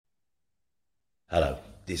Hello,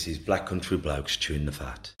 this is Black Country Blokes chewing the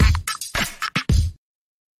fat.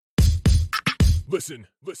 Listen.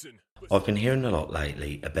 I've been hearing a lot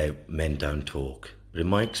lately about men don't talk, but in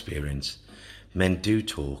my experience, men do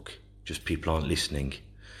talk, just people aren't listening.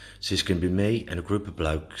 So it's going to be me and a group of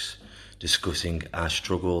blokes discussing our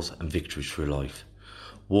struggles and victories through life.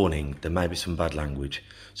 Warning, there may be some bad language,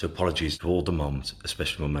 so apologies to all the moms,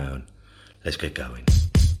 especially my own. Let's get going.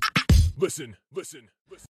 Listen.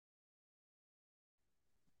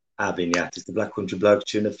 I've been it's the Black Country Blokes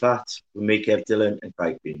chewing the fat with me, Kev Dillon, and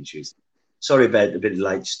Craig Pinches. Sorry about the bit of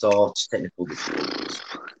late start, technical difficulties.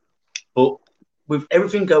 But with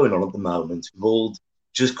everything going on at the moment, we've all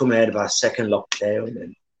just come out of our second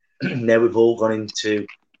lockdown, and now we've all gone into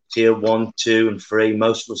tier 1, 2, and 3.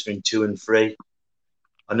 Most of us are in 2 and 3.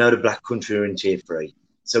 I know the Black Country are in tier 3.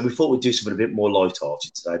 So we thought we'd do something a bit more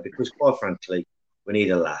light-hearted today because, quite frankly, we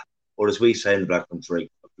need a laugh. Or as we say in the Black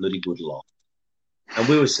Country, a bloody good laugh. And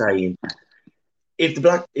we were saying, if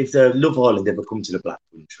the Love Island ever come to the Black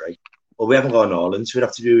Country, well, we haven't got an island, so we'd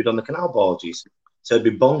have to do it on the canal barges. So it'd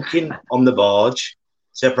be bonking on the barge,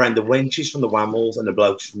 separating the wenches from the whammels and the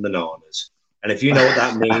blokes from the nanas. And if you know what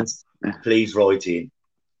that means, please write in.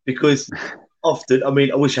 Because often, I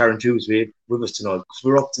wish Aaron Drew was with us tonight,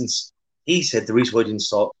 because he said the reason why he didn't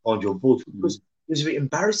start on your voice because he was a bit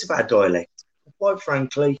embarrassed about dialect. Quite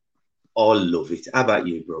frankly, I love it. How about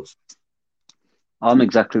you, bruv? I'm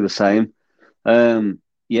exactly the same.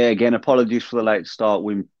 Again, apologies for the late start.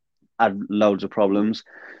 We had loads of problems.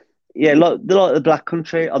 Yeah, like the Black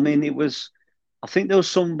Country. I think there was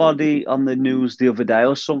somebody on the news the other day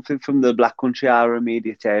or something from the Black Country, our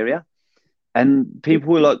immediate area, and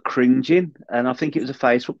people were like cringing. And I think it was a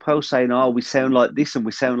Facebook post saying, "Oh, we sound like this and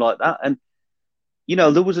we sound like that." And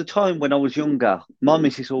there was a time when I was younger. My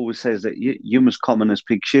missus always says that you must common as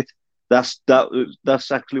pig shit. That's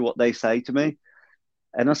actually what they say to me.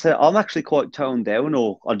 And I said, I'm actually quite toned down,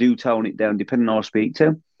 or I do tone it down depending on who I speak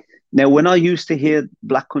to. Now, when I used to hear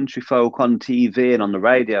Black Country folk on TV and on the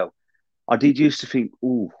radio, I did used to think,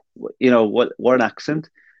 what an accent.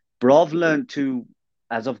 But I've learned to,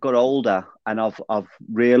 as I've got older, and I've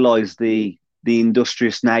realised the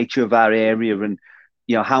industrious nature of our area, and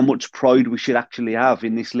how much pride we should actually have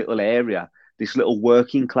in this little area, this little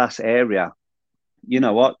working class area. You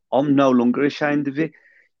know what? I'm no longer ashamed of it.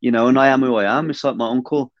 And I am who I am. It's like my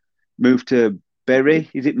uncle moved to Bury,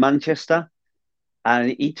 is it Manchester?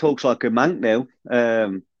 And he talks like a Manc now.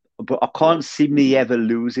 But I can't see me ever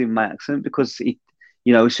losing my accent because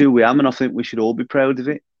it's who we am, and I think we should all be proud of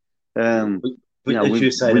it. But as you're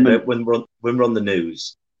saying about when we're on the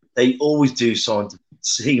news, they always do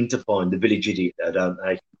seem to find the village idiot there, don't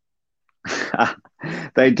they?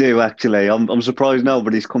 They do, actually. I'm surprised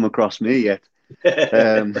nobody's come across me yet.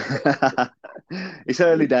 It's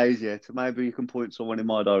early days yet. Maybe you can point someone in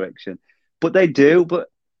my direction. But they do. But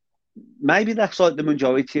maybe that's like the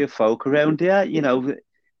majority of folk around here.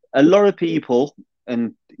 A lot of people,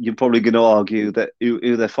 and you're probably going to argue that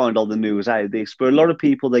who they find all the news out of this, but a lot of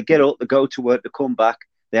people, they get up, they go to work, they come back,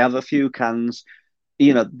 they have a few cans.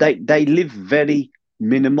 They live very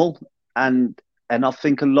minimal, and I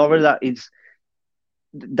think a lot of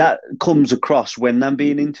that comes across when they're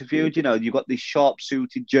being interviewed. You've got this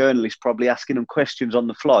sharp-suited journalist probably asking them questions on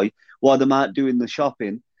the fly while they might doing the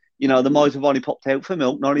shopping. They might have only popped out for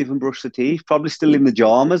milk, not even brushed their teeth, probably still in the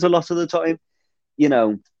pajamas a lot of the time.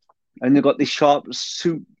 And they've got this sharp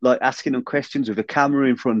suit, like asking them questions with a camera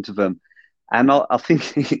in front of them. And I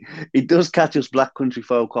think it does catch us Black Country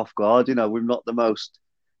folk off guard. We're not the most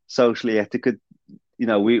socially etiquette.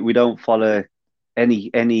 We don't follow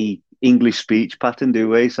any English speech pattern, do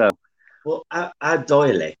we? So, well, our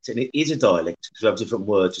dialect, and it is a dialect because we have different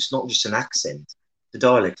words. It's not just an accent, the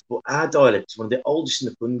dialect. But our dialect is one of the oldest in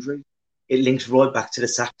the country. It links right back to the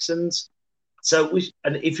Saxons. So,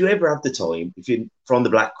 and if you ever have the time, if you're from the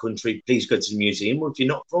Black Country, please go to the museum. Or if you're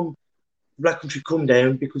not from the Black Country, come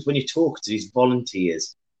down, because when you talk to these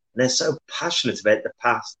volunteers, and they're so passionate about the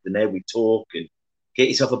past and how we talk, and get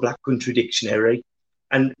yourself a Black Country dictionary.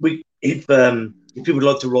 And if you would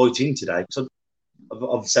like to write in today, because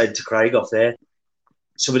I've said to Craig off there,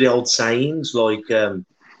 some of the old sayings like I'm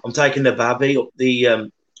taking the babby up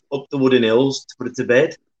the Wooden Hills to put it to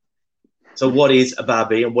bed. So what is a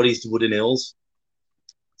babby and what is the Wooden Hills?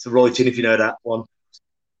 So write in if you know that one.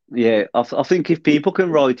 Yeah, I think if people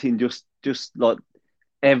can write in just like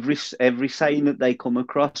every saying that they come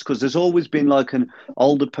across, because there's always been like an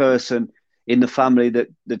older person in the family that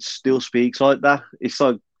still speaks like that. It's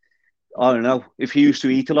like, I don't know, if you used to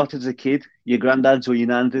eat a lot as a kid, your granddads or your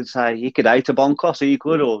nan would say, you could eat a bonkos, or you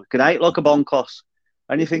could eat like a bonkos.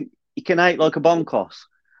 And you think, you can eat like a bonkos?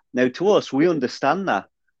 Now, to us, we understand that.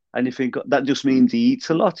 And you think that just means he eats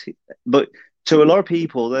a lot. But to a lot of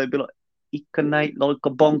people, they'd be like, he can eat like a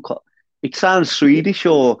bonker. It sounds Swedish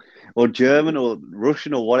or German or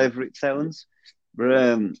Russian or whatever it sounds.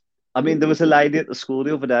 But I mean, there was a lady at the school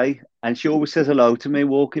the other day, and she always says hello to me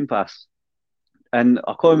walking past. And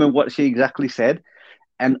I can't remember what she exactly said.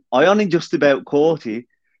 And I only just about caught it.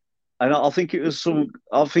 And I think it was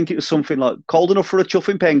something like cold enough for a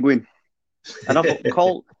chuffing penguin. And I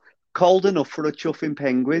thought cold enough for a chuffing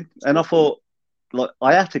penguin. And I thought, like,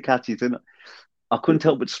 I had to catch it, and I couldn't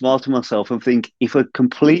help but smile to myself and think, if a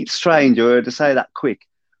complete stranger were to say that quick,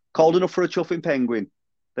 cold enough for a chuffing penguin,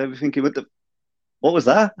 they'd be thinking, what was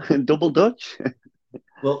that? Double Dutch?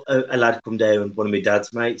 Well, a lad come down, one of my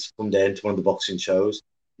dad's mates, come down to one of the boxing shows.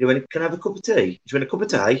 He went, "Can I have a cup of tea?" He went, "A cup of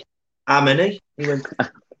tea? How many?" He went,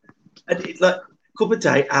 and it, like, cup of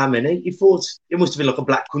tea, how many? He thought it must have been like a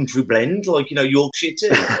black country blend, like, Yorkshire tea.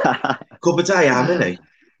 Cup of tea, how many?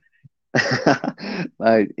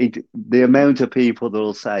 The amount of people that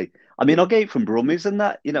will say, I mean, I get it from Brummies and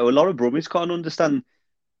that, a lot of Brummies can't understand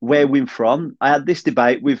where we're from. I had this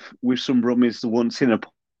debate with some Brummies once in a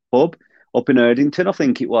pub up in Erdington, I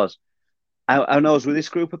think it was. And I was with this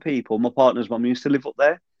group of people. My partner's mum used to live up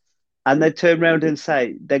there. And they'd turn around and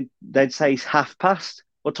say, they'd say, it's past.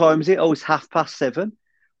 What time is it? Oh, it's 7:30.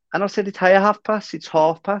 And I said, it's a past. It's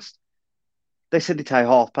past. They said, it's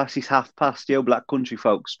a past. It's past. You black country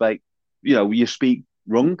folks speak, you speak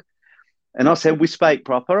wrong. And I said, we speak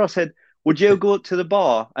proper. I said, would you go up to the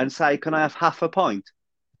bar and say, can I have half a pint?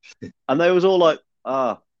 And they was all like,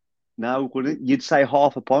 no, wouldn't you'd say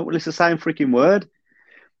half a pint? Well, it's the same freaking word.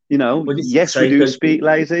 Yes, we do speak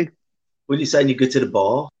lazy. When you're saying you go to the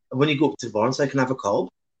bar, and when you go up to the bar and say, "Can I have a cob?"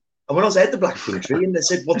 And when I was out the black country and they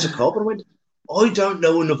said, "What's a cob?" And I went, "I don't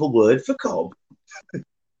know another word for cob."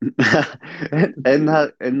 and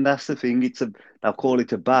that's the thing. They'll call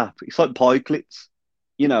it a bap. It's like pikelets.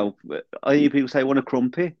 I hear people say, "Want a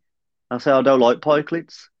crumpy?" I say, "I don't like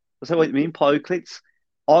pikelets." I say, "What do you mean pikelets?"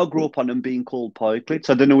 I grew up on them being called pikelets.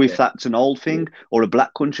 I don't know if that's an old thing or a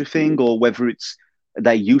black country thing, or whether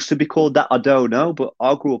they used to be called that. I don't know, but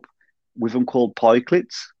I grew up with them called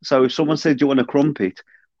pikelets. So if someone said, "Do you want a crumpet?"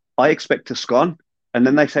 I expect a scone, and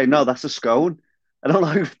then they say, "No, that's a scone." And I'm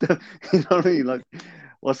like, you know what I mean? Like,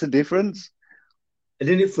 what's the difference? And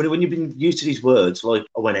isn't it funny when you've been used to these words? Like,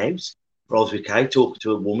 I went out, I was with Kate, talking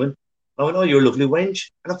to a woman. I went, "Oh, you're a lovely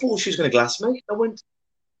wench," and I thought she was going to glass me. I went,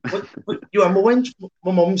 "What? You am a wench?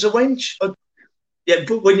 My mum's a wench." Yeah,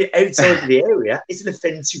 but when you're outside of the area, it's an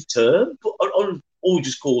offensive term. But I always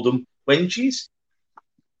just call them wenches.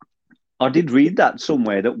 I did read that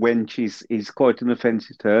somewhere, that wench is quite an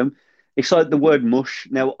offensive term. It's like the word mush.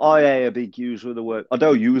 Now, I am a big user of the word. I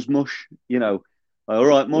don't use mush, All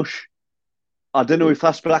right, mush. I don't know if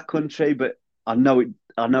that's black country, but I know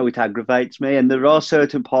it aggravates me. And there are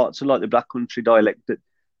certain parts of like the black country dialect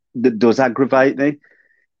that does aggravate me.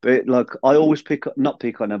 But like, I always not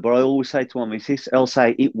pick on her, but I always say to my missus, I'll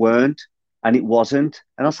say it weren't and it wasn't.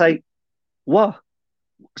 And I'll say, what?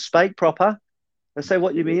 Speak proper. They say,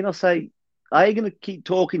 what do you mean? I say, I ain't going to keep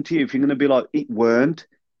talking to you if you're going to be like, it weren't.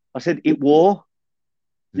 I said, it wore,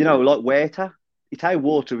 like water. It's how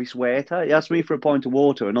water is water. He asked me for a pint of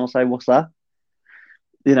water, and I'll say, what's that?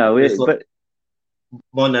 But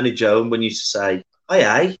my nanny Joan, when used to say,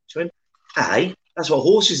 aye, she went, aye, that's what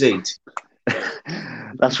horses eat.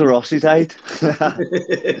 That's what horses eat.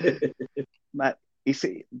 Matt,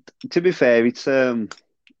 to be fair, it's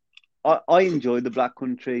I enjoy the black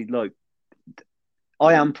country. Like,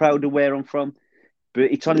 I am proud of where I'm from, but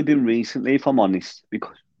it's only been recently, if I'm honest,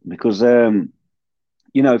 because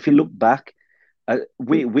if you look back,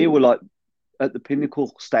 we were like at the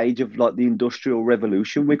pinnacle stage of like the Industrial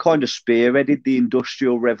Revolution. We kind of spearheaded the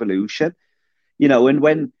Industrial Revolution, and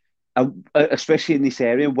when, especially in this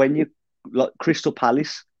area, when you like Crystal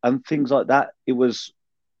Palace and things like that, it was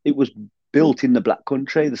built in the black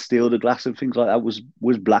country. The steel, the glass, and things like that was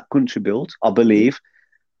black country built, I believe.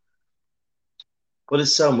 Well,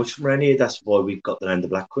 there's so much from around here. That's why we've got the name the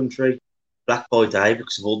Black Country. Black by day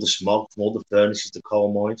because of all the smog from all the furnaces, the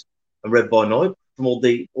coal mines, and red by night from all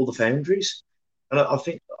the foundries. And I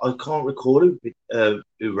think I can't recall who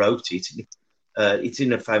wrote it. It's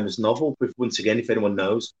in a famous novel. But once again, if anyone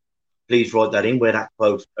knows, please write that in where that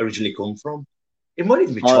quote originally come from. It might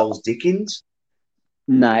even be Charles Dickens.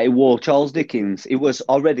 No, it was Charles Dickens. It was.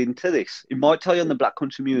 I read into this. It might tell you on the Black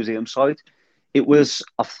Country Museum site. It was,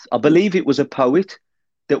 I believe, it was a poet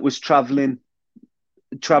that was traveling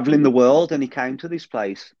the world, and he came to this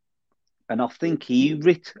place, and I think he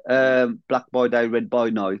writ "Black by Day, Red by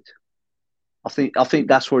Night." I think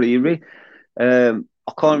that's what he writ.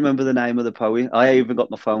 I can't remember the name of the poet. I even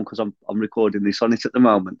got my phone because I'm recording this on it at the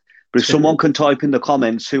moment. But if someone can type in the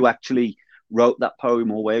comments who actually wrote that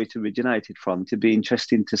poem or where it originated from, it'd be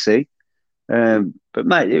interesting to see. But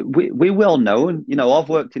mate, we well known. You know, I've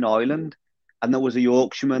worked in Ireland, and there was a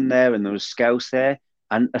Yorkshireman there, and there was Scouse there.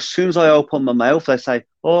 And as soon as I open my mouth, they say,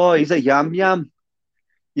 "Oh, he's a yam yam."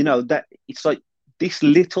 You know that it's like this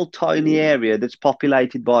little tiny area that's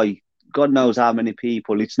populated by God knows how many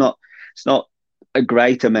people. It's not a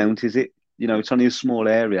great amount, is it? You know, it's only a small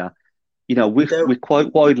area. You know, we're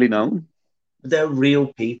quite widely known. They're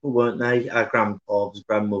real people, weren't they? Our grandfathers,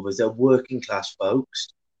 grandmothers, they're working class folks.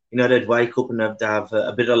 You know, they'd wake up and they'd have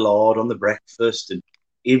a bit of lard on the breakfast, and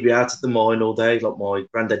he'd be out at the mine all day. Like my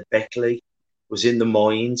granddad Beckley was in the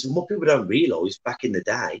mines. And what people don't realise, back in the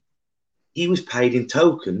day, he was paid in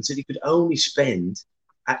tokens that he could only spend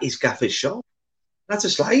at his gaffer's shop. That's a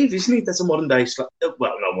slave, isn't he? That's a modern day slave.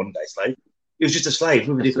 Well, not modern day slave. He was just a slave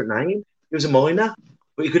with a different name. He was a miner,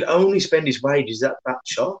 but he could only spend his wages at that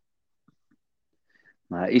shop.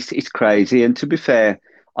 It's crazy. And to be fair,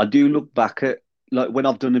 I do look back at like when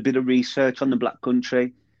I've done a bit of research on the Black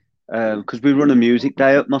Country, because we run a music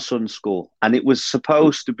day at my son's school, and it was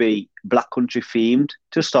supposed to be Black Country themed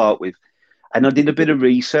to start with. And I did a bit of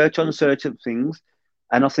research on certain things,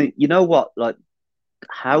 and I think, you know what, like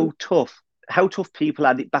how tough people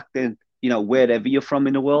had it back then. You know, wherever you're from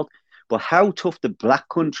in the world, but how tough the Black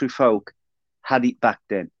Country folk had it back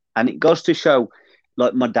then. And it goes to show,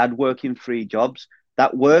 like my dad working 3 jobs,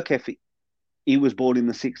 that work ethic. He was born in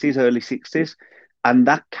the 60s, early 60s, and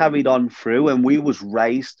that carried on through, and we was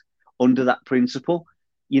raised under that principle,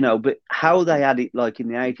 you know. But how they had it like in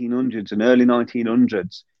the 1800s and early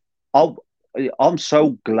 1900s, I'm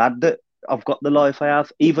so glad that I've got the life I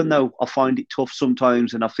have, even though I find it tough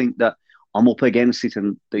sometimes, and I think that I'm up against it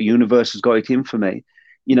and the universe has got it in for me.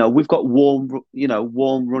 You know, we've got warm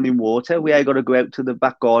running water. We ain't got to go out to the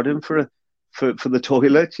back garden for the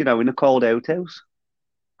toilet, you know, in a cold outhouse.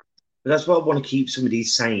 But that's why I want to keep some of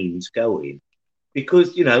these sayings going,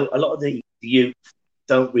 because, you know, a lot of the youth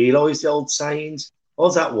don't realise the old sayings.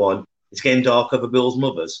 What's that one? It's getting dark over Bill's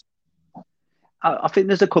mothers. I think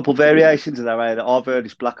there's a couple variations of that. Right? I've heard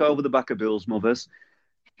it's black over the back of Bill's mothers.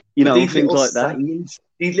 You know, things like that.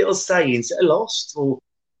 These little sayings that are lost. Or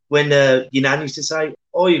when your nan used to say,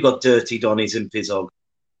 "Oh, you got dirty Donnies and Fizzog."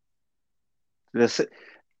 That's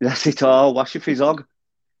it. Oh, wash your Fizzog.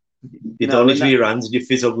 Your Donnies with your hands and your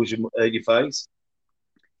Fizzog with your face.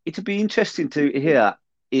 It'd be interesting to hear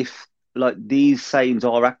if like these sayings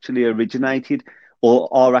are actually originated or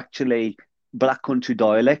are actually Black Country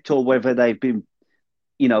dialect, or whether they've been,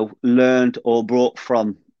 you know, learned or brought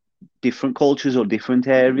from different cultures or different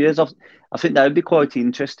areas. I think that would be quite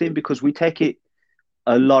interesting, because we take it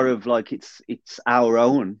a lot of like it's our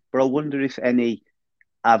own, but I wonder if any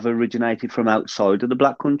have originated from outside of the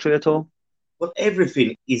Black Country at all. Well,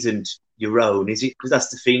 everything isn't your own, is it? Because that's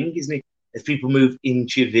the thing, isn't it? If people move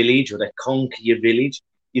into your village or they conquer your village,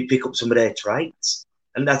 you pick up some of their traits.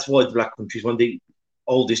 And that's why the Black Country is one of the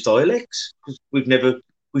oldest dialects, because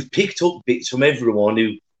we've picked up bits from everyone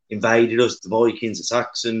who invaded us, the Vikings, the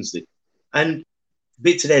Saxons, and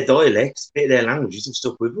bits of their dialects, bit of their languages have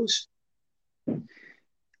stuck with us.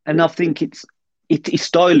 And I think it's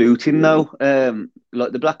diluting though.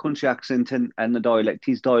 Like the Black Country accent and the dialect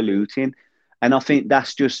is diluting. And I think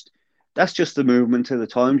that's just the movement of the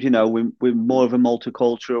times. You know, we're more of a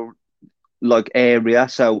multicultural like area.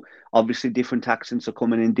 So obviously different accents are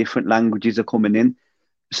coming in, different languages are coming in.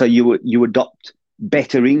 So you adopt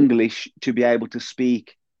better English to be able to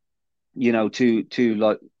speak, you know, to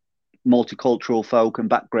like multicultural folk and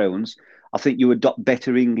backgrounds. I think you adopt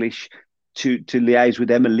better English to liaise with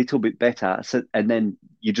them a little bit better. So, and then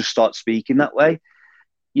you just start speaking that way,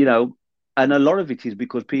 you know. And a lot of it is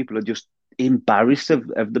because people are just embarrassed of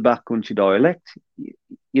the Black Country dialect.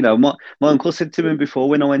 You know, my uncle said to me before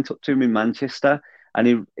when I went up to him in Manchester,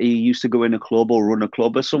 and he used to go in a club or run a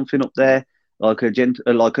club or something up there, like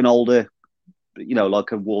an older, you know,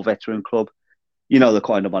 like a war veteran club. You know, the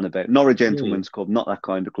kind of on about, not a gentleman's club, not that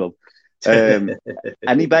kind of club. And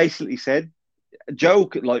he basically said, a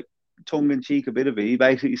joke, like tongue in cheek a bit of it, he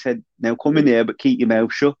basically said, "Now come in here, but keep your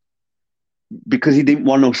mouth shut," because he didn't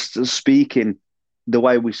want us to speak in the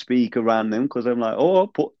way we speak around them. Because I'm like,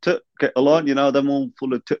 "Oh, get along," you know, them all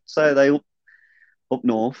full of tut, say they up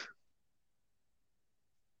north.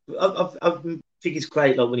 I think it's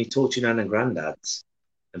great, like when you talk to your nan and granddads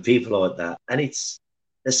and people like that, and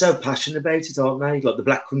they're so passionate about it, aren't they? Like the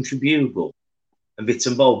Black Country Bugle and bits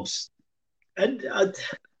and bobs. And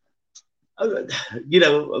you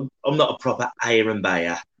know, I'm not a proper Ayer and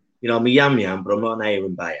Bayer. You know, I'm a yam yam, but I'm not an Ayer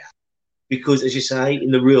and Bayer. Because, as you say, in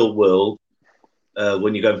the real world,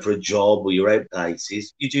 when you're going for a job or you're out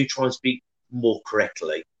places, you do try and speak more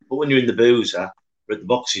correctly. But when you're in the boozer or at the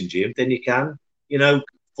boxing gym, then you can,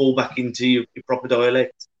 fall back into your proper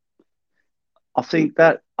dialect. I think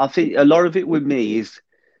a lot of it with me is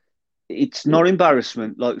it's not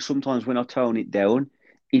embarrassment. Like sometimes when I tone it down,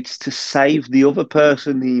 it's to save the other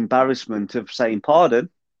person the embarrassment of saying pardon,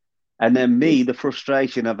 and then me the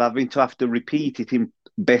frustration of having to have to repeat it in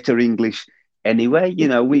better English anyway.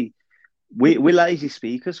 We're lazy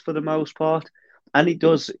speakers for the most part, and it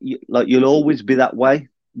does like you'll always be that way.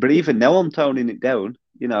 But even now, I'm toning it down.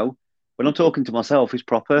 When I'm talking to myself, it's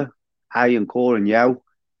proper hey and core and yo.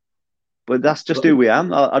 But that's just who we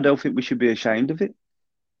am. I don't think we should be ashamed of it.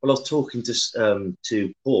 Well, I was talking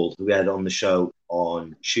to Paul, who we had on the show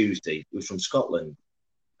on Tuesday, who was from Scotland,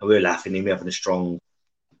 and we were laughing him having a strong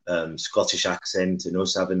Scottish accent and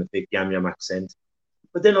us having a big yam yam accent.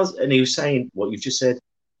 But then he was saying what you've just said.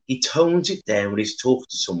 He tones it down when he's talking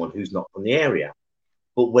to someone who's not from the area.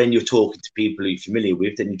 But when you're talking to people who you're familiar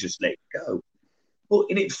with, then you just let it go. But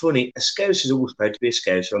isn't it funny? A Scouse is always proud to be a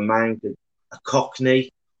Scouse, a Manc, a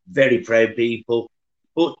Cockney, very proud people.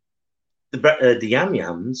 But the Yam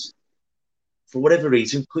Yams, for whatever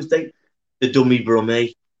reason, because the dummy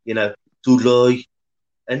brummy, Dudley,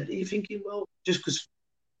 and you're thinking, well, just because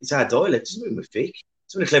it's our dialect doesn't mean we're thick.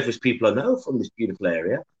 Some of the cleverest people I know from this beautiful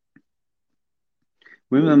area.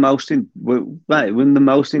 We're the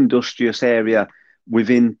most industrious area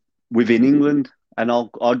within England, and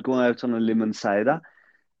I'd go out on a limb and say that.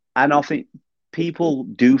 And I think people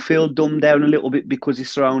do feel dumbed down a little bit because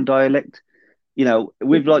it's their own dialect.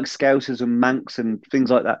 With like Scousers and Mancs and things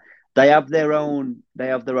like that, they have their own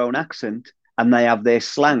accent and they have their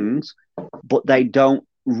slangs, but they don't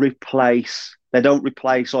replace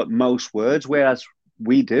like most words, whereas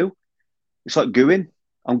we do. It's like going.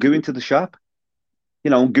 I'm going to the shop.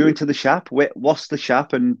 I'm going to the shop. What's the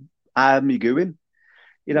shop and how am you going?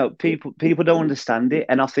 People don't understand it,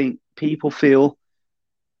 and I think people feel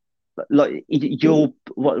like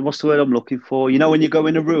what's the word I'm looking for? When you go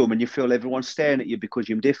in a room and you feel everyone's staring at you because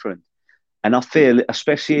you're different. And I feel,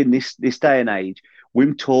 especially in this day and age,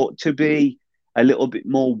 we're taught to be a little bit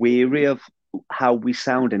more weary of how we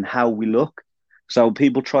sound and how we look. So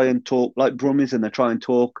people try and talk like Brummies and they try and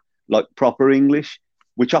talk like proper English,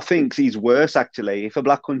 which I think is worse actually. If a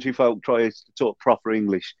black country folk tries to talk proper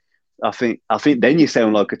English, I think then you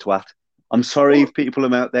sound like a twat. I'm sorry if people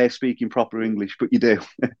are out there speaking proper English, but you do.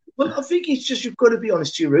 Well, I think it's just you've got to be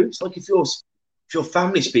honest to your roots. Like if your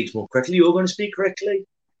family speaks more correctly, you're going to speak correctly.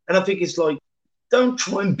 And I think it's like, don't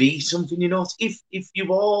try and be something you're not. If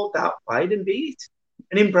you are that way, then be it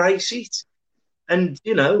and embrace it. And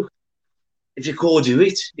if you can't do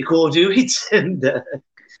it, you can't do it. And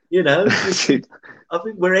I think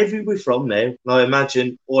wherever we're from now, and I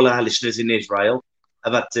imagine all our listeners in Israel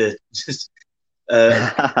have had to just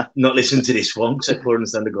not listen to this one because I can't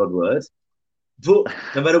understand the God word. But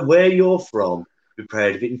no matter where you're from, be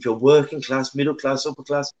proud of it. If you're working class, middle class, upper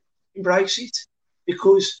class, embrace it.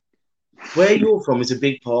 Because where you're from is a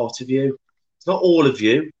big part of you. It's not all of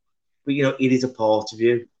you, but it is a part of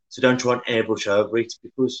you. So don't try and airbrush over it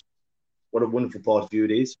because what a wonderful part of you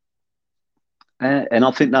it is. And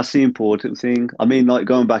I think that's the important thing. I mean, like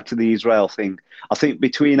going back to the Israel thing, I think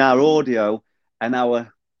between our audio and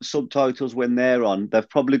our subtitles when they're on, they've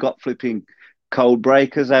probably got flipping code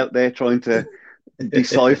breakers out there trying to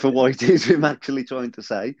decipher what it is we're actually trying to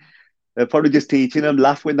say. They're probably just teaching them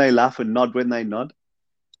laugh when they laugh and nod when they nod.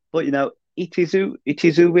 But it is who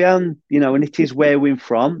we are, and it is where we're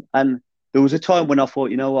from. And there was a time when I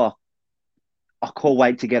thought, you know what, I can't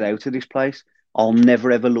wait to get out of this place. I'll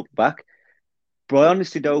never ever look back. But I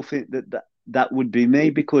honestly don't think that would be me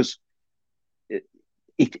because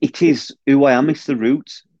it is who I am. It's the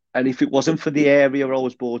roots. And if it wasn't for the area I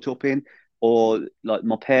was brought up in, or like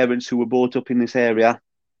my parents who were brought up in this area,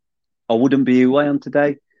 I wouldn't be who I am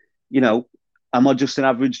today. Am I just an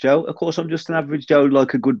average Joe? Of course, I'm just an average Joe,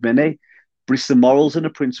 like a good many. But it's the morals and the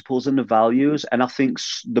principles and the values. And I think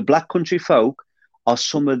the black country folk are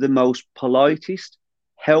some of the most politest,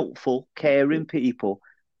 helpful, caring people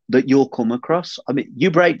that you'll come across. I mean, you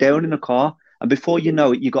break down in a car, and before you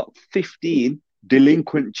know it, you got 15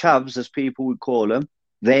 delinquent chavs, as people would call them,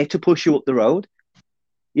 there to push you up the road.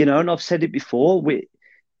 And I've said it before,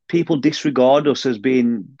 people disregard us as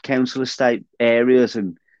being council estate areas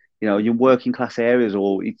and, your working class areas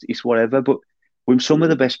or it's whatever, but we're some of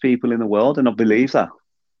the best people in the world, and I believe that.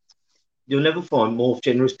 You'll never find more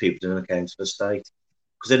generous people in a council estate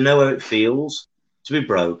because they know how it feels to be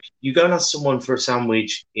broke. You go and ask someone for a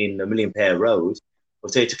sandwich in a Million Pair Road,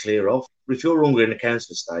 they'll tell you to clear off. But if you're hungry in a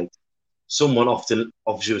council estate, someone often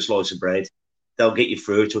offers you a slice of bread, they'll get you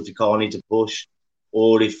through it, or if you can't need to push,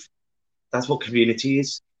 or if that's what community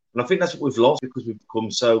is. And I think that's what we've lost because we've become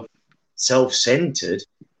so self-centered.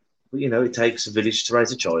 But, it takes a village to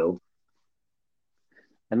raise a child.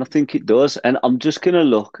 And I think it does. And I'm just going to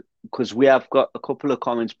look because we have got a couple of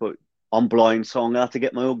comments, but I'm blind, so I'm going to have to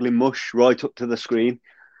get my ugly mush right up to the screen.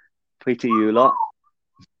 Pity you lot.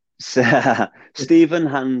 So, Stephen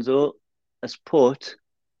Hansel has put,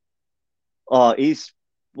 he's,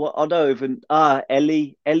 what, I don't even,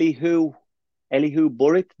 Elihu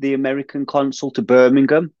Burritt, the American consul to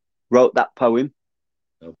Birmingham, wrote that poem.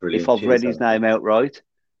 Oh, brilliant. If I've read his name out right.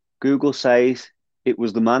 Google says it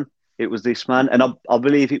was the man. It was this man. And I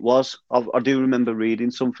believe it was. I do remember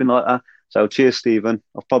reading something like that. So cheers, Stephen.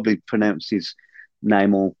 I've probably pronounced his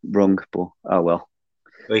name all wrong, but oh well.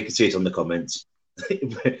 Well, you can see it on the comments.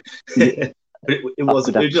 But it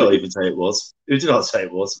wasn't. Who did I even say it was? Who did I say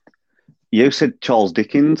it was? You said Charles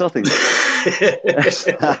Dickens, I think.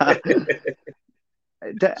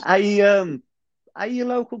 Are you a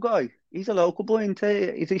local guy? He's a local boy, isn't he?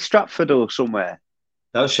 Is he Stratford or somewhere?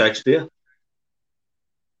 That was Shakespeare.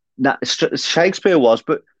 Nah, Shakespeare was,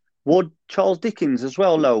 but would Charles Dickens as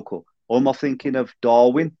well local? Or am I thinking of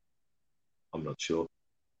Darwin? I'm not sure.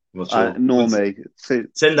 Me.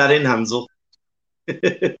 Send that in, Hansel.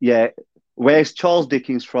 Yeah. Where's Charles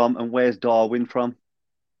Dickens from and where's Darwin from?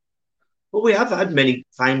 Well, we have had many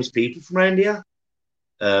famous people from around here.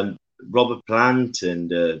 Robert Plant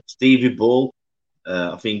and Stevie Bull.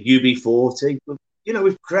 I think UB40. But,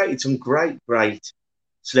 we've created some great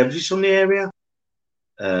celebrities from the area.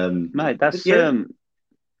 Mate, that's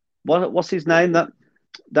what's his name?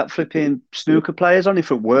 That flipping snooker player's only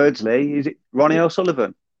from Wordsley. Is it Ronnie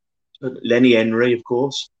O'Sullivan? Lenny Henry, of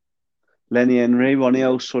course. Lenny Henry, Ronnie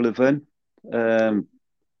O'Sullivan.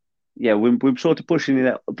 Yeah, we're sort of pushing it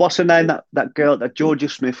out. What's her name? That girl, that Georgia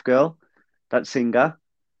Smith girl, that singer.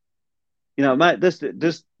 Mate, there's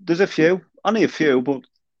a few, only a few, but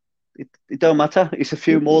it don't matter. It's a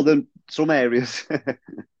few more than some areas.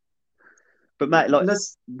 But mate, like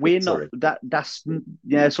we're not that's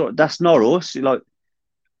not us. Like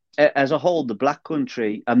as a whole, the Black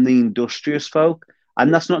Country and the industrious folk,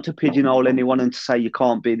 and that's not to pigeonhole anyone and to say you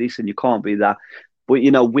can't be this and you can't be that. But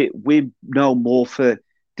we know more for.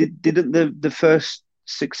 Didn't the first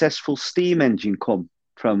successful steam engine come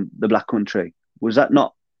from the Black Country? Was that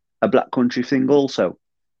not a Black Country thing also?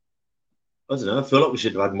 I don't know. I feel like we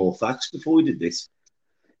should have had more facts before we did this.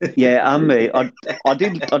 Yeah, and me. I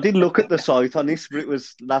did look at the site on this, but it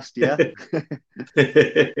was last year.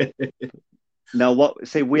 Now,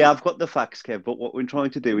 we have got the facts, Kev, but what we're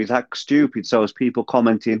trying to do is act stupid. So as people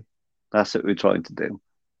commenting, that's what we're trying to do.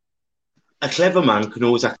 A clever man can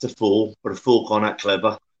always act a fool, but a fool can't act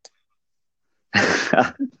clever.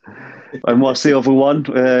 And what's the other one?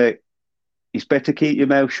 It's better keep your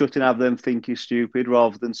mouth shut and have them think you're stupid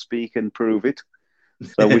rather than speak and prove it.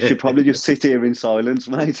 So we should probably just sit here in silence,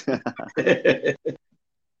 mate. By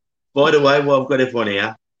the way, while I've got everyone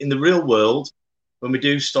here, in the real world, when we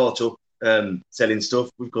do start up selling stuff,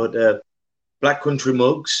 we've got Black Country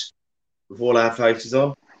mugs with all our faces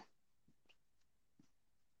on.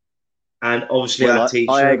 And obviously our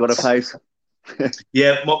t-shirts. I ain't got a face.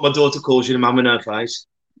 Yeah, my daughter calls you the mum in her face.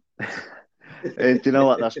 Do you know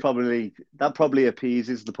what? That probably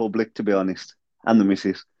appeases the public, to be honest, and the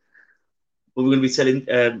missus. But we're going to be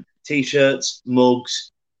selling t-shirts,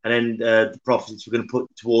 mugs, and then the profits we're going to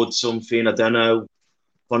put towards something. I don't know,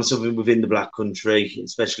 find something within the Black Country,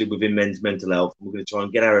 especially within men's mental health. We're going to try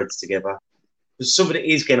and get our heads together. There's something that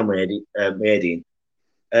is getting my head in.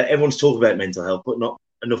 Everyone's talking about mental health, but not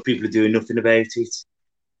enough people are doing nothing about it.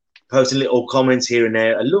 Posting little comments here and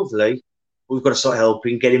there are lovely, but we've got to start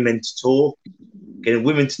helping, getting men to talk, getting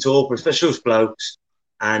women to talk, especially us blokes.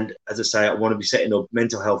 And as I say, I want to be setting up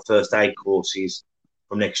mental health first aid courses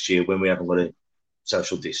from next year when we haven't got a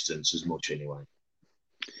social distance as much anyway.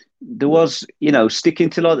 There was,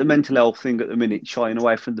 sticking to like the mental health thing at the minute, shying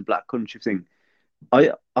away from the Black Country thing.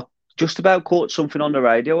 I just about caught something on the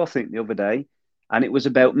radio, I think, the other day, and it was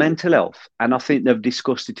about mental health. And I think they've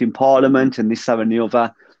discussed it in Parliament and this, that, and the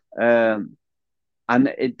other.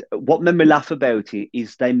 What made me laugh about it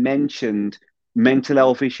is they mentioned mental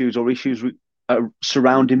health issues or issues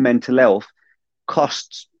surrounding mental health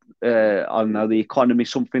costs, I don't know, the economy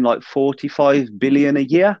something like 45 billion a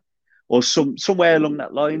year or somewhere along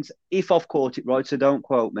that lines. If I've caught it right, so don't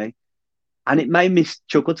quote me. And it made me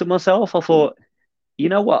chuckle to myself. I thought, you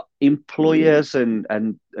know what? Employers and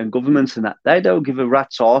governments and that, they don't give a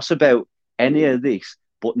rat's arse about any of this.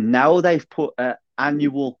 But now they've put an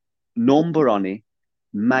annual number on it.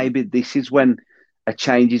 Maybe this is when a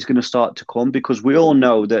change is going to start to come, because we all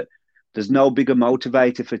know that there's no bigger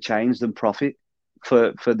motivator for change than profit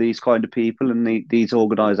for these kind of people and these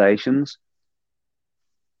organisations.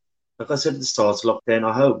 Like I said at the start of lockdown,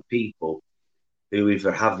 I hope people who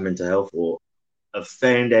either have mental health or have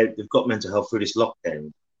found out they've got mental health through this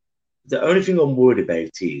lockdown, the only thing I'm worried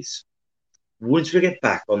about is once we get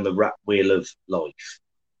back on the rat wheel of life,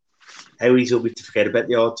 how easy it'll be to forget about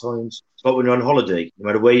the hard times. It's like when you're on holiday, no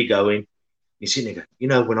matter where you're going, you're sitting there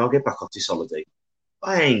going, when I get back off this holiday,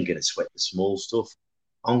 I ain't going to sweat the small stuff.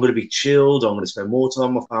 I'm going to be chilled. I'm going to spend more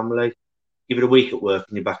time with my family. Give it a week at work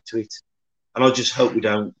and you're back to it. And I just hope we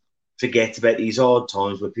don't forget about these hard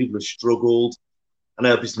times where people have struggled. And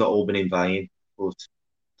I hope it's not all been in vain, but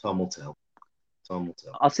time will tell. Time will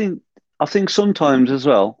tell. I think sometimes as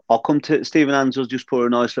well, I'll come to Stephen Ansell's just put a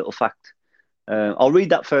nice little fact. I'll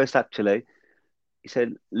read that first, actually. He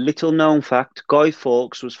said, little known fact, Guy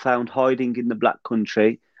Fawkes was found hiding in the Black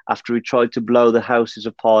Country after he tried to blow the Houses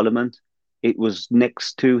of Parliament. It was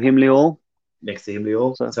next to Himley Hall. Next to Himley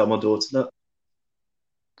Hall. So, tell my daughter that.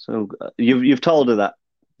 So you've told her that?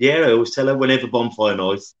 Yeah, I always tell her whenever bonfire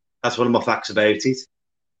night. That's one of my facts about it.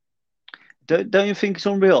 Don't you think it's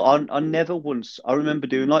unreal? I never once. I remember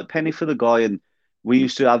doing like Penny for the Guy, and we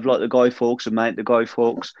used to have like the Guy Fawkes and mate the Guy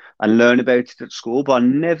Fawkes and learn about it at school. But I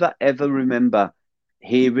never ever remember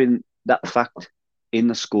hearing that fact in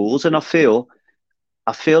the schools. And I feel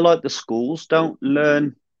like the schools don't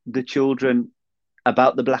learn the children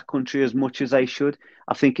about the Black Country as much as they should.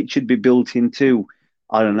 I think it should be built into,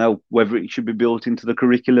 I don't know, whether it should be built into the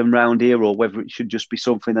curriculum round here or whether it should just be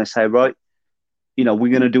something they say, right, we're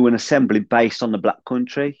going to do an assembly based on the Black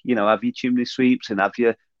Country. Have your chimney sweeps and have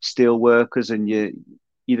your steel workers and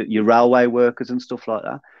your railway workers and stuff like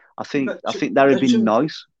that. I think that would be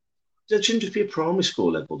nice. That shouldn't just be a primary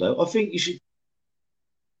school level, though. I think you should,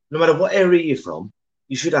 no matter what area you're from,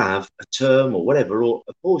 you should have a term or whatever, or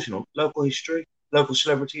a portion on local history, local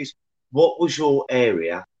celebrities. What was your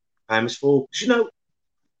area famous for? Because,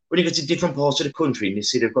 when you go to different parts of the country and you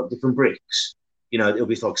see they've got different bricks, it'll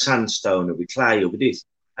be like sandstone, it'll be clay, it'll be this.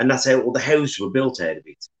 And that's how all the houses were built out of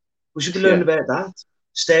it. We should be learning about that.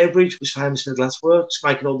 Stourbridge was famous for the glassworks,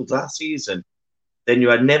 making all the glasses. And then you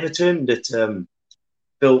had Neverton that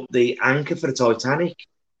built the anchor for the Titanic.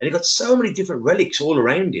 And you've got so many different relics all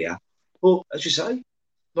around here. But as you say,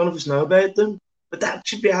 none of us know about them. But that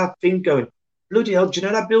should be our thing going, bloody hell, do you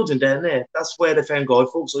know that building down there? That's where they found Guy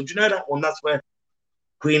Fawkes. Or do you know that one? That's where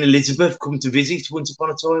Queen Elizabeth come to visit once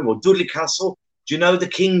upon a time. Or Dudley Castle. Do you know the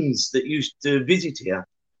kings that used to visit here?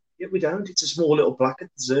 Yet we don't. It's a small little plaque at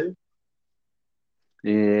the zoo.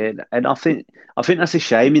 Yeah, and I think that's a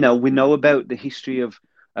shame. We know about the history of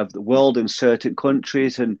the world in certain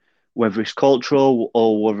countries, and whether it's cultural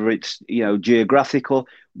or whether it's geographical,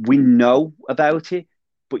 we know about it.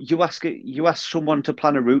 But you ask someone to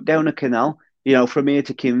plan a route down a canal, from here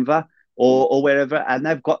to Kinva or wherever, and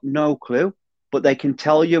they've got no clue. But they can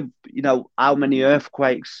tell you, how many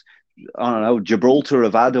earthquakes, I don't know, Gibraltar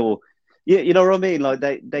have had, or you know what I mean? Like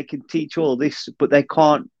they can teach all this, but they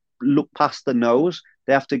can't look past the nose.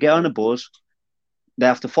 They have to get on a bus. They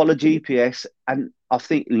have to follow GPS. And I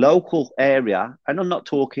think local area, and I'm not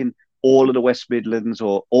talking all of the West Midlands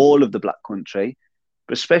or all of the Black Country,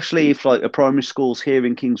 but especially if like a primary school's here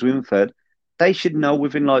in Kings Winford, they should know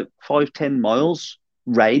within like 5-10 miles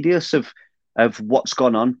radius of what's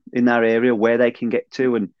gone on in that area, where they can get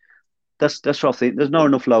to. And that's what I think. There's not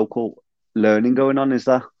enough local learning going on, is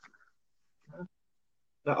there?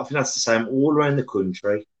 I think that's the same all around the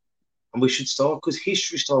country. And we should start, because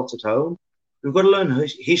history starts at home. We've got to learn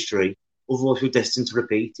history, otherwise we're destined to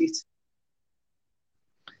repeat it.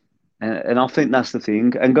 And I think that's the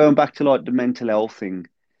thing. And going back to like the mental health thing,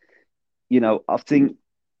 I think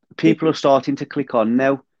people are starting to click on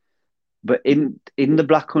now. But in the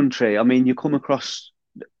Black Country, I mean, you come across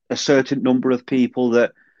a certain number of people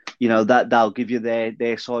that, that they'll give you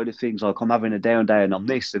their side of things, like I'm having a down day and I'm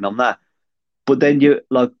this and I'm that. But then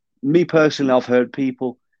me personally, I've heard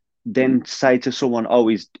people then say to someone, oh,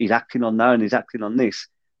 he's acting on that and he's acting on this.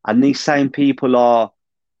 And these same people are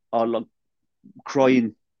like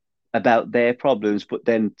crying about their problems, but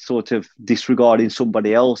then sort of disregarding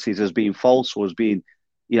somebody else's as being false or as being,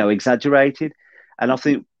 exaggerated. And I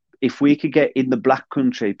think if we could get in the Black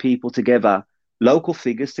Country people together, local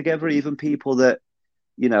figures together, even people that,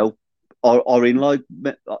 are in like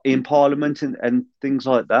in Parliament and things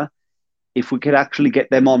like that, if we could actually get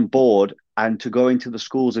them on board and to go into the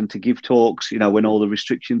schools and to give talks, when all the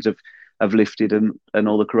restrictions have lifted and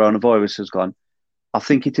all the coronavirus has gone, I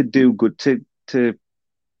think it'd do good to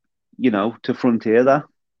frontier that.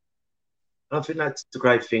 And I think that's the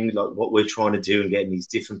great thing, like what we're trying to do and getting these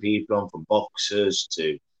different people on, from boxers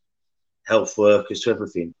to health workers to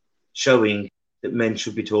everything, showing that men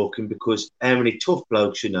should be talking, because how many tough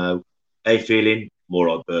blokes how you feeling? I'm all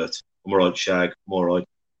right, Bert. I'm all right, Shag. I'm all right.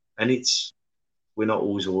 And we're not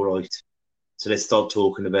always all right. So let's start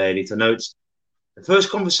talking about it. I know it's the first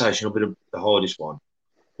conversation will be the hardest one.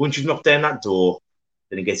 Once you've knocked down that door,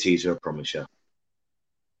 then it gets easier, I promise you.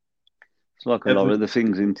 It's like a lot of the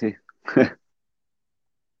things, isn't it?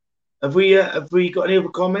 Have we got any other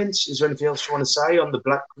comments? Is there anything else you want to say on the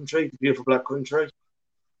Black Country, the beautiful Black Country?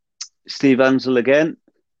 Steve Ansel again.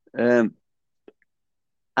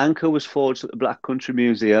 Anchor was forged at the Black Country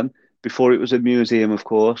Museum before it was a museum, of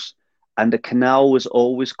course. And the canal was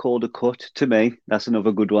always called a cut to me. That's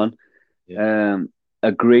another good one. Yeah.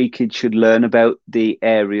 Agree kids should learn about the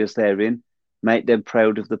areas they're in, make them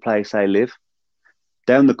proud of the place they live.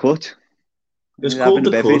 Down the cut. It was called the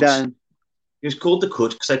cut. It was called the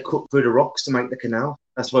cut because they cut through the rocks to make the canal.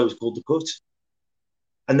 That's why it was called the cut.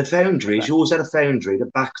 And the foundries, you always had a foundry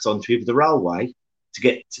that backed onto either the railway to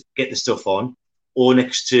get the stuff on, or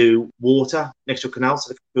next to water, next to a canal, so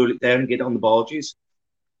they could pull it down and get it on the barges.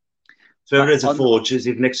 So there's a forge, is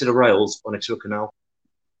either next to the rails or next to a canal.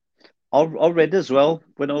 I read as well,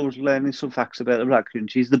 when I was learning some facts about the Black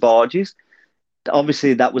Countries, the barges.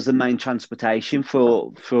 Obviously, that was the main transportation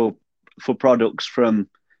for products from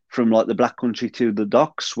like the Black Country to the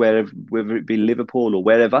docks, whether it be Liverpool or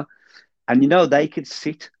wherever. And, they could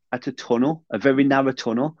sit at a tunnel, a very narrow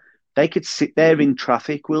tunnel. They could sit there in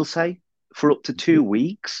traffic, we'll say, for up to 2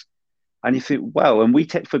 weeks. And you think, wow, and we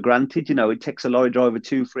take for granted, it takes a lorry driver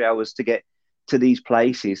 2-3 hours to get to these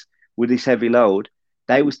places with this heavy load.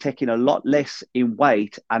 They was taking a lot less in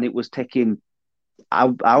weight, and it was taking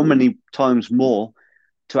how many times more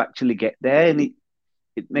to actually get there. And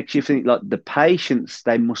it makes you think, like, the patience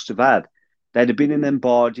they must have had. They'd have been in them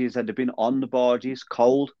barges, they'd have been on the barges,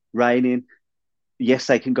 cold, raining. Yes,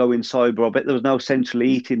 they can go inside, but I bet there was no central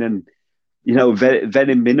heating and, very,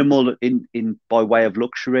 very minimal in by way of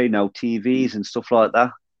luxury, no TVs and stuff like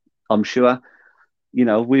that. I'm sure,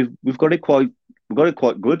 we've got it quite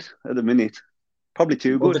good at the minute. Probably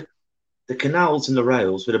too good. The canals and the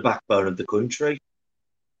rails were the backbone of the country,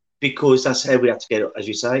 because that's how we had to get, as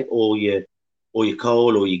you say, all your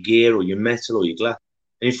coal or your gear or your metal or your glass,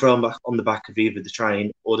 and you throw them back on the back of either the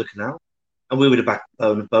train or the canal, and we were the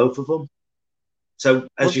backbone of both of them. So,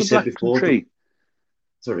 as you said before,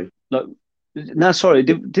 sorry.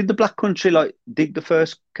 Did the Black Country dig the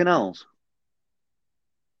first canals?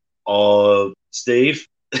 Steve.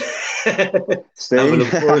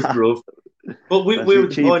 But we were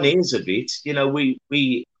the pioneers of it.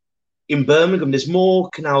 We in Birmingham, there's more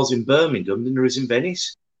canals in Birmingham than there is in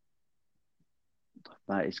Venice.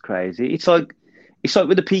 That is crazy. It's like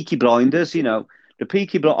with the Peaky Blinders, I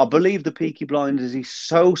believe the Peaky Blinders is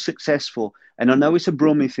so successful, and I know it's a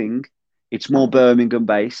Brummie thing. It's more Birmingham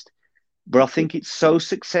based, but I think it's so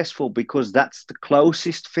successful because that's the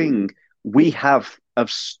closest thing we have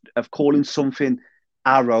of calling something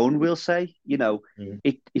our own, we'll say.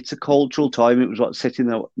 It's a cultural time. It was set in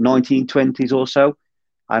the 1920s or so,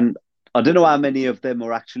 and I don't know how many of them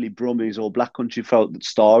are actually Brummies or Black Country folk that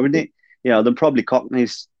star in it. They're probably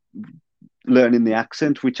Cockneys learning the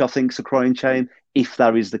accent, which I think is a crying shame if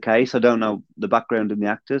that is the case. I don't know the background in the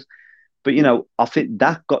actors, but I think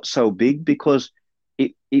that got so big because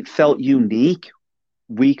it felt unique.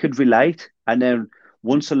 We could relate, and then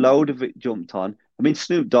once a load of it jumped on. I mean,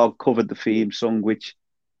 Snoop Dogg covered the theme song, which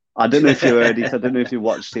I don't know if you heard it. I don't know if you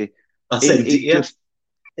watched it. I sent it, yeah.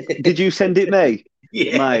 Did you send it me?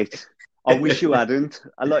 Yeah. Mate, I wish you hadn't.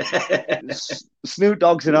 Snoop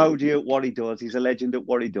Dogg's an OG at what he does. He's a legend at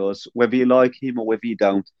what he does, whether you like him or whether you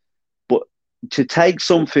don't. But to take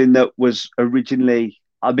something that was originally,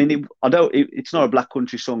 it's not a Black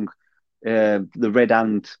Country song, the Red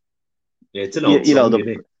Hand. Yeah, it's an old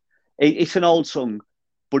song, it's an old song,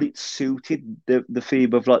 but it suited the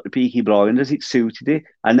theme of the Peaky Blinders. It suited it.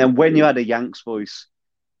 And then when you had a Yanks voice,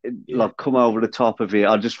 come over the top of it,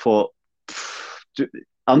 I just thought,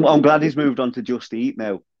 I'm glad he's moved on to Just Eat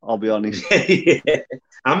now. I'll be honest. Yeah.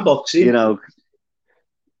 And boxing. So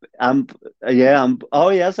I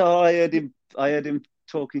heard him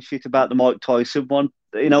talking shit about the Mike Tyson one.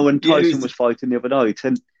 When Tyson was fighting the other night,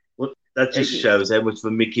 and that just shows how much of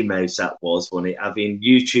a Mickey Mouse that was, wasn't it? Having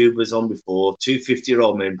YouTubers on before, 2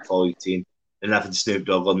 50-year-old men fighting, and having Snoop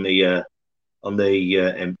Dogg on the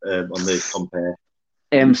compare.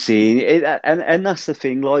 MC, and that's the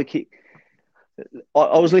thing.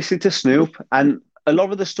 I was listening to Snoop, and a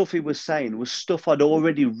lot of the stuff he was saying was stuff I'd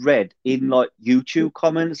already read in YouTube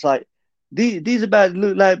comments. These about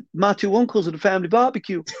look like my two uncles at the family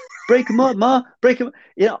barbecue. Break them up, ma. Break them.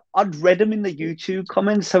 I'd read them in the YouTube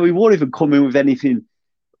comments, so he won't even come in with anything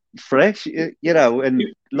fresh, And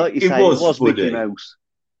like you say, it was funny. Mickey Mouse.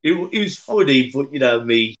 It was funny, but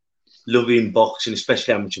me loving boxing,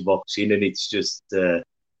 especially amateur boxing, and it's just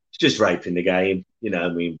raping the game. You know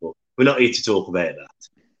what I mean? But we're not here to talk about that.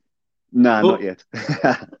 No, not yet.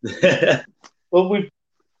 Well, we've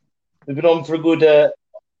been on for a good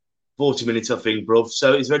 40 minutes, I think, bruv.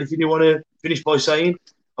 So is there anything you want to finish by saying?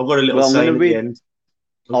 I've got a little saying at the end.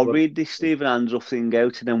 I'll read this Stephen Ansell thing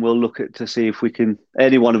out, and then we'll look at to see if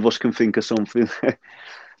any one of us can think of something.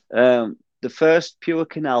 The first pure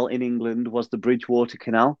canal in England was the Bridgewater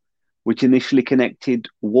Canal, which initially connected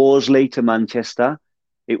Worsley to Manchester.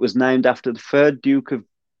 It was named after the third Duke of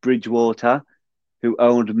Bridgewater, who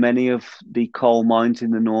owned many of the coal mines in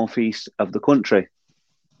the northeast of the country.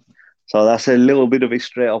 So that's a little bit of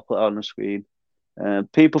history I'll put on the screen.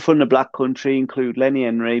 People from the Black Country include Lenny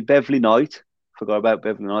Henry, Beverly Knight, forgot about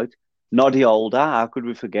Beverly Knight, Noddy Holder, how could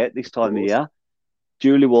we forget this time of year,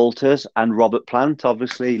 Julie Walters, and Robert Plant,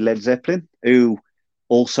 obviously Led Zeppelin, who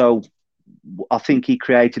also, I think he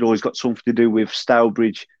created or he's got something to do with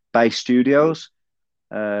Stourbridge Bay Studios.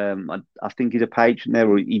 I think he's a patron there,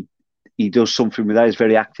 or he does something with that. He's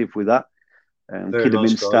very active with that.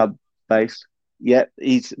 Kidderminster based. Yeah,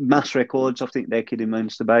 he's Mass Records. I think they're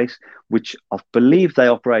Kidderminster based, which I believe they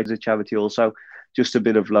operate as a charity also. Just a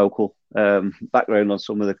bit of local background on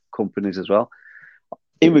some of the companies as well.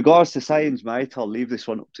 In regards to sayings, mate, I'll leave this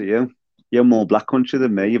one up to you. You're more Black Country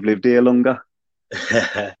than me. You've lived here longer.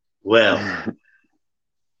 Well,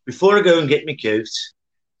 before I go and get my coat,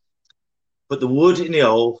 put the wood in the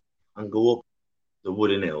hole and go up the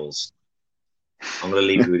wooden hills. I'm going to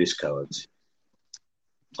leave you with this quote.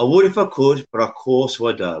 I would if I could, but of course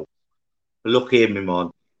I don't. But look here, my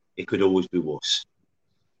man, it could always be worse.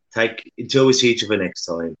 Until we see each other next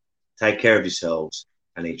time, take care of yourselves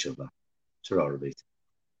and each other. Ta-ra a bit.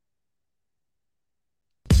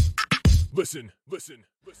 Listen.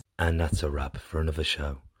 And that's a wrap for another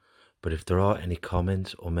show. But if there are any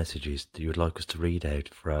comments or messages that you would like us to read out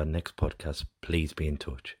for our next podcast, please be in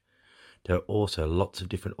touch. There are also lots of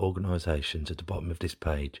different organisations at the bottom of this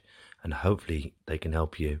page, and hopefully they can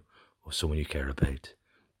help you or someone you care about.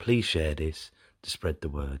 Please share this to spread the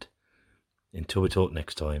word. Until we talk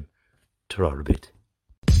next time, ta-ra a bit.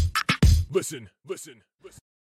 Listen.